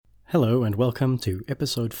Hello and welcome to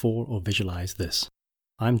episode 4 of Visualize This.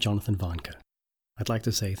 I'm Jonathan Vanker. I'd like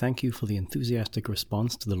to say thank you for the enthusiastic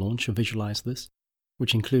response to the launch of Visualize This,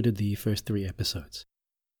 which included the first 3 episodes.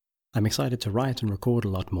 I'm excited to write and record a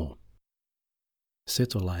lot more.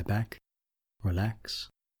 Sit or lie back, relax,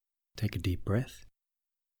 take a deep breath,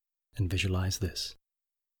 and visualize this.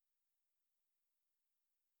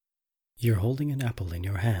 You're holding an apple in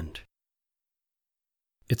your hand.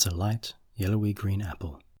 It's a light, yellowy green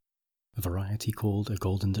apple, a variety called a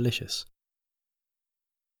Golden Delicious.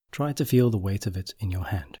 Try to feel the weight of it in your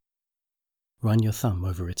hand. Run your thumb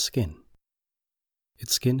over its skin.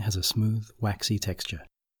 Its skin has a smooth, waxy texture.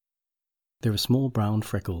 There are small brown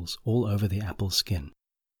freckles all over the apple's skin,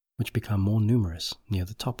 which become more numerous near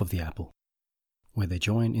the top of the apple, where they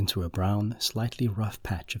join into a brown, slightly rough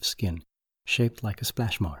patch of skin shaped like a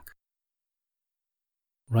splash mark.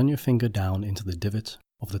 Run your finger down into the divot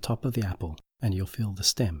of the top of the apple and you'll feel the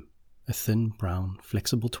stem, a thin, brown,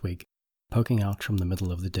 flexible twig poking out from the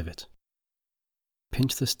middle of the divot.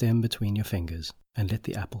 Pinch the stem between your fingers and let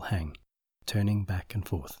the apple hang, turning back and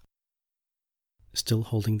forth. Still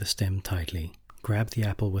holding the stem tightly, grab the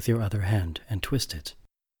apple with your other hand and twist it.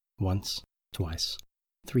 Once, twice,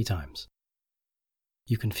 3 times.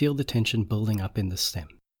 You can feel the tension building up in the stem,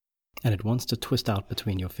 and it wants to twist out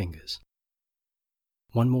between your fingers.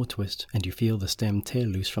 One more twist and you feel the stem tear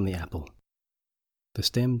loose from the apple. The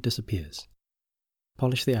stem disappears.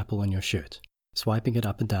 Polish the apple on your shirt, swiping it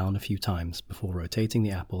up and down a few times before rotating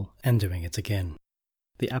the apple and doing it again.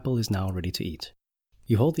 The apple is now ready to eat.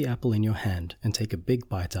 You hold the apple in your hand and take a big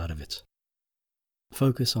bite out of it.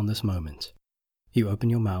 Focus on this moment. You open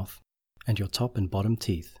your mouth, and your top and bottom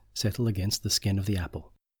teeth settle against the skin of the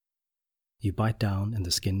apple. You bite down and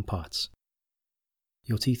the skin parts.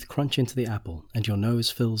 Your teeth crunch into the apple and your nose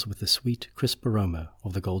fills with the sweet, crisp aroma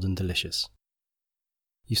of the Golden Delicious.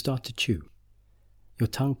 You start to chew. Your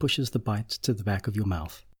tongue pushes the bite to the back of your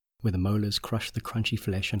mouth, where the molars crush the crunchy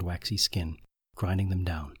flesh and waxy skin, grinding them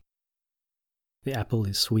down. The apple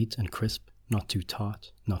is sweet and crisp, not too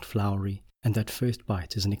tart, not floury, and that first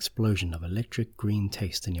bite is an explosion of electric green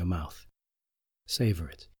taste in your mouth. Savor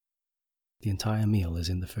it. The entire meal is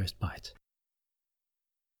in the first bite.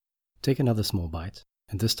 Take another small bite,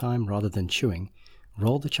 and this time, rather than chewing,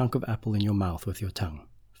 roll the chunk of apple in your mouth with your tongue,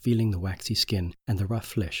 feeling the waxy skin and the rough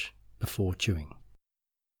flesh before chewing.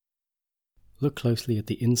 Look closely at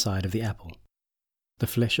the inside of the apple. The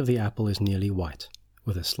flesh of the apple is nearly white,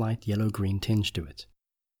 with a slight yellow-green tinge to it.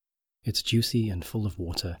 It's juicy and full of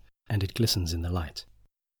water, and it glistens in the light.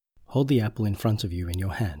 Hold the apple in front of you in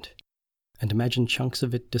your hand, and imagine chunks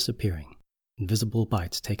of it disappearing, invisible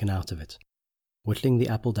bites taken out of it, whittling the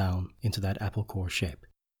apple down into that apple core shape,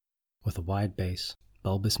 with a wide base,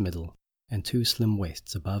 bulbous middle, and 2 slim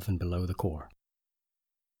waists above and below the core.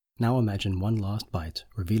 Now imagine one last bite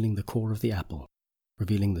revealing the core of the apple,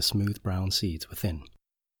 revealing the smooth brown seeds within.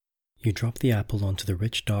 You drop the apple onto the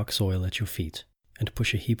rich dark soil at your feet and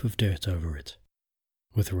push a heap of dirt over it.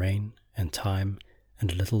 With rain and time and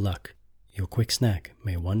a little luck, your quick snack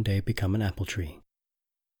may one day become an apple tree.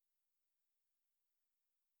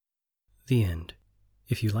 The end.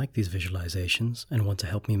 If you like these visualizations and want to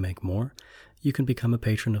help me make more, you can become a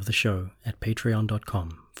patron of the show at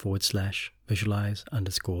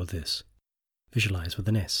patreon.com/visualize_this. Visualize with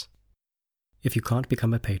an S. If you can't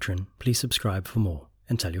become a patron, please subscribe for more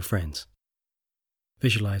and tell your friends.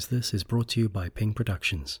 Visualize This is brought to you by Ping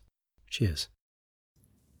Productions. Cheers.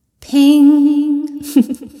 Ping.